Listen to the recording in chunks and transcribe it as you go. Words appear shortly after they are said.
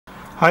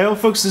Hi all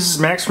folks, this is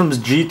Max from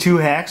G2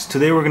 Hacks.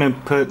 Today we're going to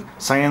put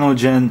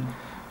Cyanogen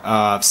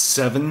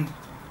 7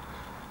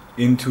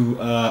 into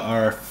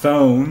our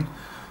phone.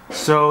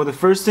 So the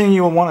first thing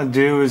you'll want to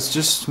do is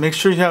just make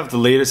sure you have the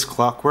latest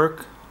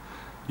clockwork.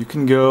 You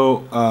can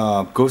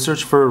go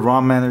search for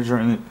ROM manager,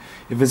 and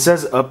if it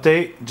says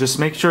update, just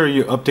make sure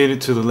you update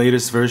it to the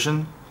latest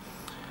version.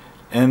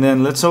 And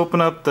then let's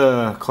open up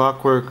the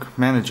clockwork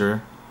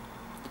manager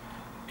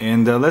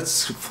and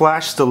let's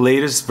flash the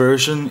latest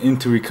version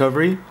into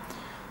recovery.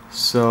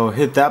 So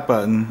hit that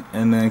button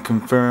and then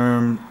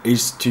confirm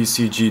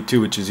HTC G2,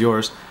 which is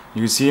yours.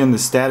 You can see in the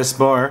status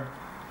bar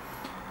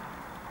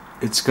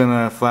it's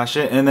gonna flash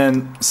it, and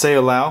then say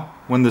allow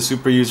when the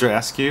super user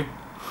asks you,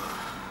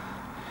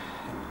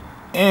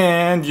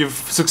 and you've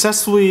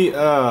successfully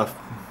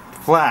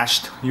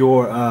flashed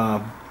your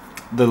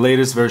the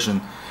latest version.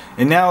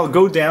 And now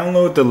go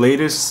download the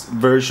latest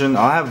version.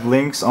 I'll have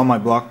links on my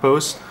blog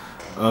post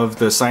of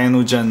the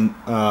Cyanogen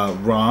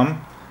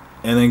ROM,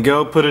 and then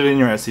go put it in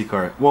your SD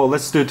card. Well,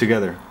 let's do it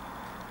together.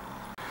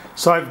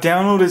 So I've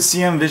downloaded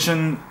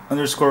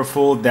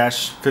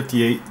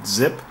cmvision_full-58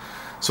 zip.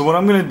 So what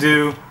I'm gonna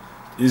do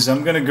is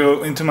I'm gonna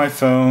go into my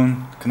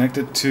phone, connect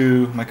it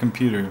to my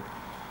computer,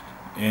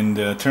 and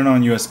turn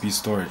on USB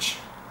storage.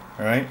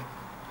 Alright?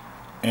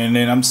 And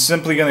then I'm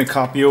simply gonna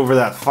copy over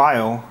that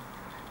file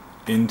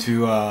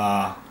into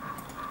my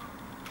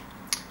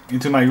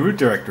root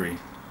directory.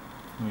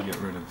 Let me get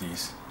rid of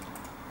these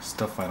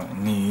stuff I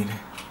don't need.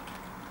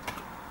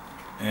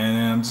 And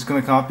I'm just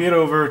going to copy it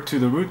over to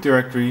the root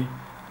directory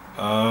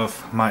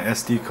of my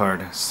SD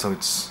card. So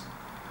it's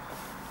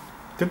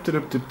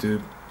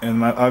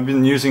and I've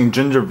been using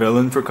Ginger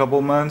Villain for a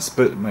couple months,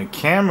 but my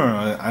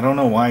camera, I don't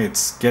know why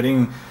it's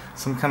getting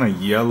some kind of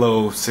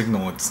yellow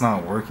signal. It's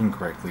not working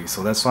correctly,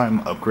 so that's why I'm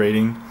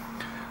upgrading.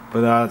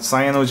 But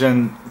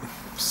Cyanogen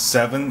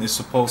 7 is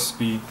supposed to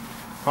be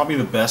probably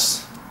the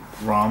best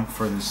ROM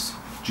for this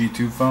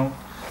G2 phone.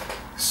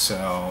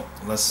 So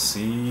let's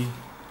see.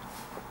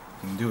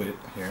 Can do it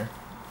here.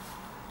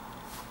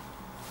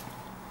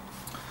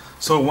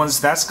 So once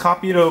that's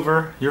copied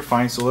over, you're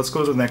fine. So let's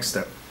go to the next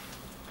step.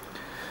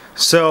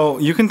 So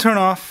you can turn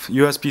off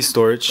USB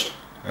storage.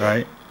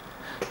 Alright.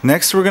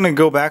 Next we're gonna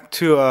go back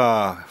to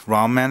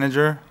ROM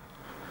manager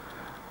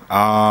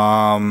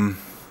and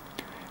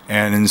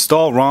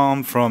install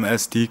ROM from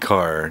SD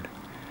card,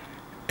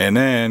 and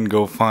then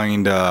go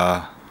find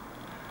the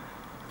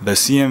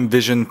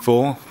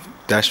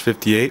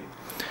cmvision_full-58.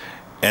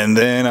 And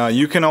then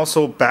you can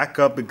also back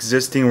up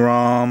existing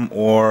ROM,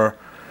 or,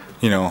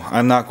 you know,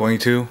 I'm not going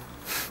to.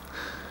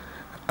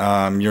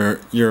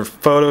 Your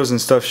photos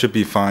and stuff should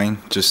be fine.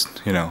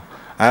 Just, you know,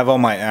 I have all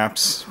my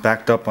apps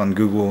backed up on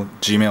Google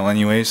Gmail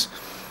anyways.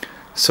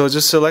 So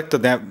just select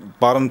the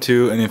bottom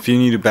two, and if you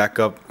need to back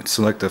up,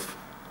 select the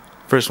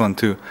first one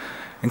too,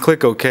 and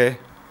click OK,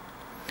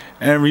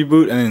 and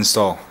reboot and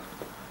install.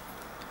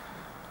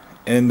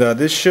 And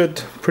this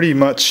should pretty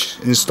much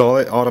install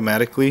it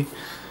automatically,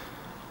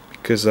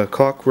 because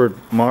Clockwork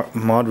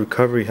mod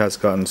recovery has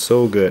gotten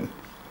so good,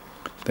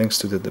 thanks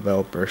to the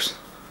developers.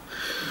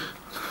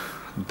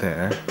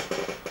 There.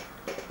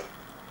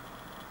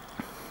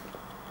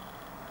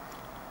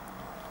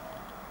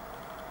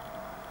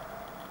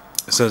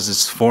 It says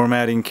it's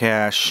formatting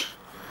cache.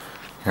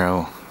 Here,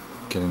 I'll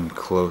get in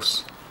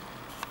close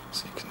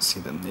so you can see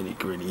the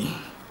nitty-gritty.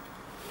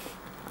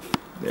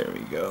 There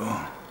we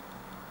go.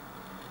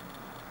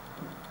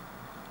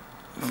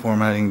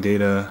 Formatting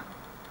data.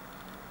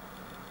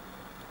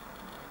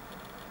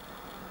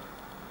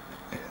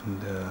 And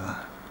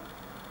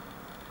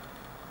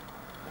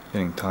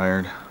getting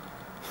tired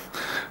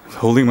of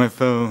holding my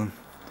phone.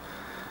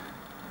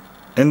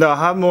 And I'll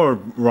have more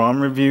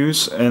ROM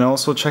reviews, and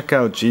also check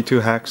out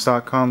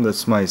g2hacks.com.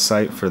 That's my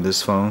site for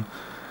this phone.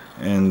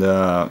 And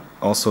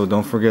also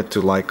don't forget to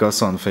like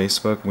us on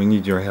Facebook. We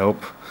need your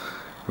help.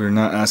 We're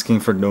not asking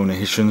for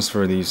donations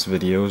for these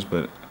videos,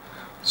 but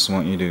just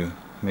want you to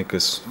make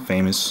us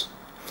famous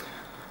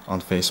on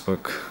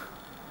Facebook.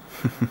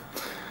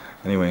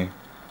 Anyway,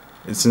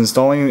 it's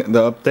installing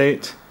the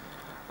update.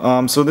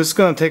 So this is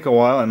gonna take a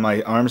while, and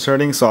my arm's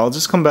hurting, so I'll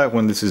just come back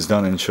when this is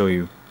done and show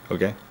you.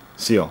 Okay,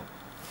 see y'all.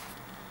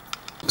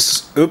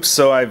 Oops,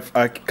 so I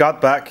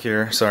got back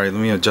here. Sorry, let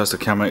me adjust the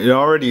camera. It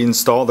already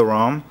installed the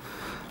ROM,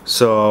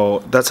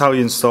 so that's how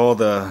you install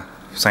the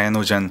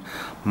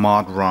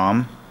CyanogenMod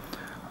ROM.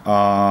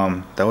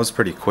 That was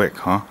pretty quick,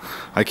 huh?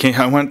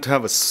 I went to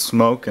have a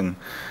smoke, and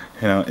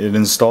you know, it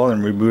installed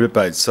and rebooted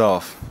by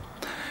itself.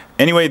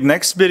 Anyway,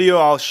 next video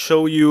I'll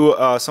show you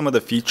some of the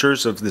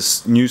features of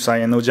this new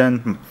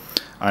Cyanogen.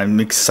 I'm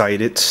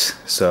excited,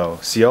 so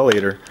see y'all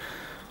later.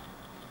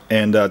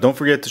 And don't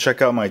forget to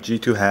check out my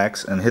G2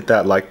 Hacks and hit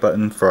that like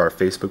button for our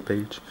Facebook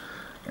page,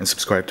 and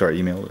subscribe to our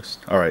email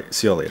list. Alright,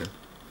 see y'all later.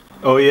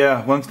 Oh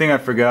yeah, one thing I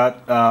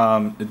forgot,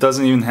 it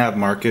doesn't even have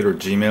Market or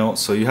Gmail,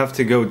 so you have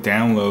to go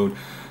download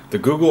the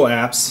Google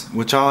apps,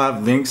 which I'll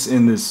have links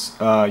in this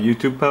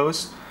YouTube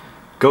post.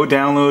 Go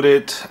download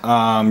it.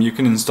 You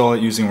can install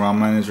it using ROM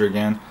Manager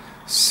again.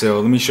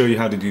 So let me show you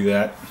how to do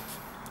that.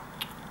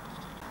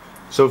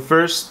 So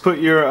first, put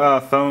your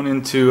phone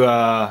into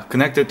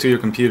connect it to your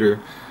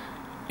computer,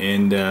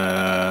 and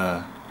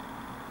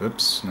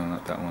oops, no,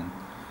 not that one.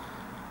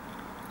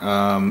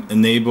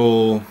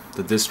 Enable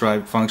the disk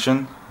drive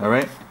function. All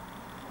right,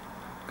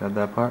 got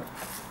that part.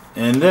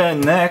 And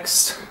then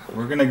next,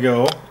 we're gonna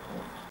go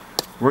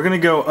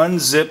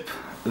unzip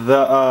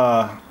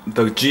the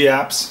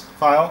GApps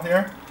file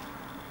here.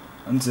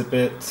 Unzip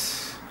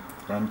it.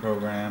 Run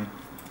program.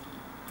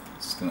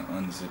 Just gonna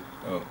unzip.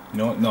 Oh, you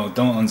know what? No,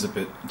 don't unzip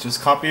it.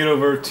 Just copy it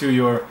over to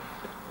your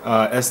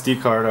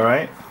SD card. All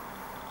right.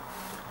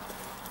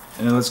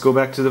 And then let's go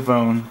back to the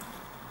phone.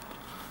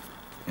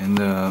 And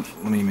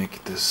let me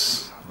make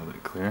this a little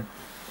bit clearer.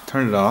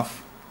 Turn it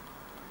off.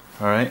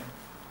 All right.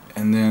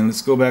 And then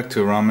let's go back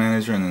to ROM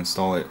Manager and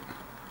install it.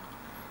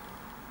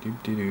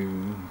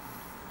 Doo-doo-doo.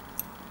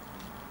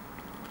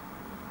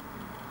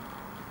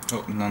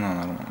 Oh, no, I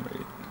don't want to write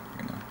it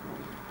right now.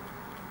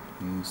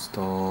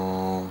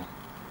 Install.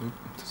 Oop,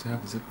 does it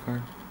have a zip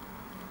card?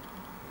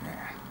 Nah.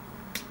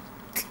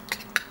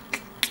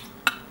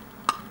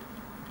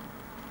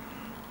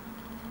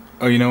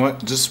 Oh, you know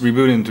what? Just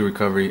reboot it into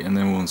recovery and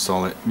then we'll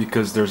install it,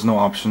 because there's no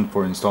option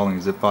for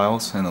installing zip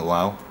files and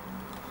allow.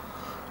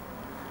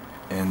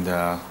 And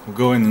we'll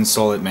go and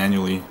install it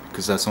manually,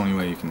 because that's the only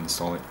way you can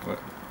install it. But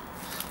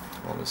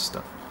all this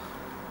stuff.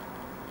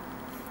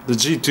 The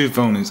G2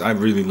 phone I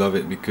really love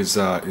it, because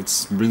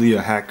it's really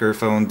a hacker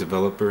phone,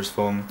 developer's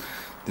phone.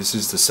 This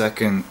is the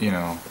second, you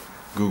know,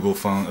 Google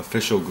phone,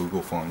 official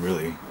Google phone,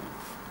 really.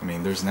 I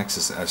mean, there's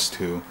Nexus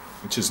S2,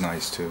 which is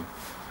nice too.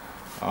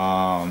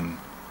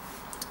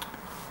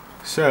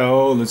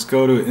 So let's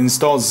go to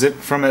install zip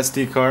from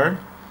SD card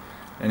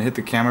and hit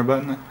the camera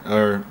button,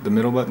 or the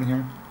middle button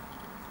here.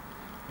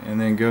 And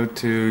then go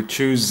to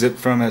choose zip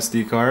from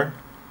SD card,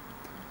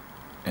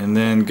 and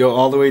then go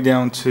all the way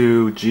down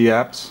to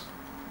GApps.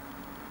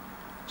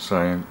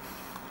 Sorry, I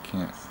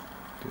can't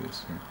do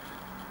this here.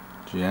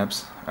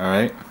 GApps,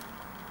 alright.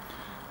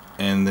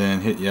 And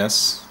then hit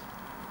yes.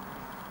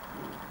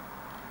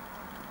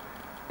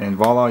 And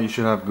voila, you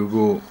should have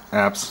Google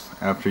Apps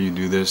after you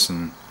do this,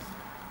 and you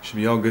should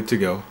be all good to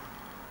go.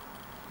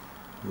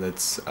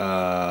 Let's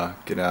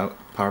get out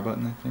power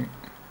button, I think,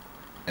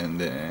 and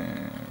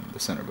then the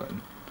center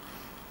button.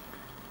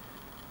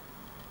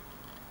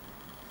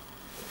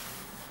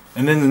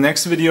 And then the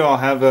next video I'll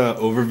have an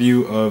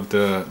overview of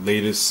the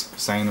latest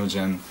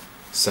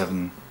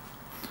CyanogenMod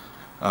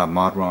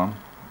mod ROM.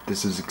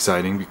 This is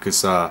exciting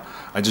because I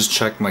just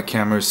checked my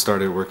camera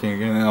started working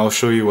again, and I'll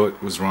show you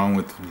what was wrong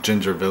with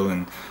Gingerville,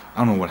 and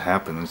I don't know what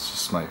happened. It's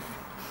just my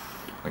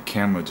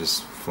camera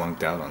just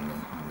flunked out on me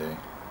one day.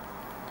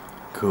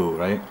 Cool,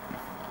 right?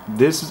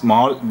 This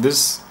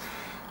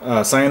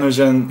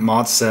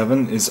CyanogenMod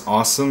 7 is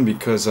awesome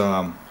because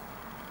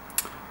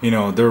you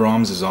know, their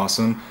ROMs is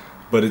awesome.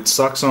 But it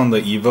sucks on the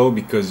Evo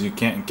because you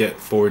can't get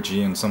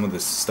 4G and some of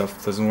this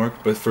stuff doesn't work.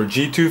 But for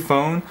G2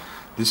 phone,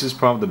 this is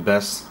probably the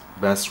best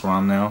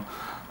ROM now.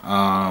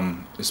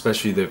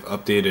 Especially they've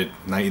updated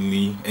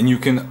nightly, and you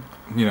can,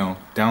 you know,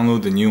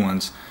 download the new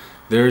ones.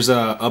 There's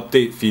a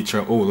update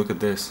feature. Oh, look at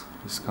this.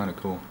 This is kind of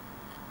cool.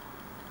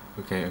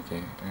 Okay.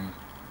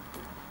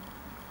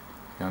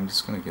 Yeah, I'm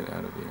just gonna get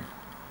out of here.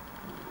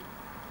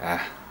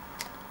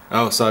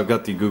 Oh, so I've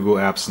got the Google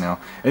Apps now.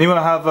 Anyway,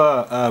 I have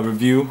a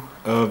review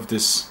of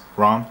this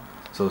ROM,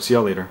 so see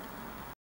y'all later.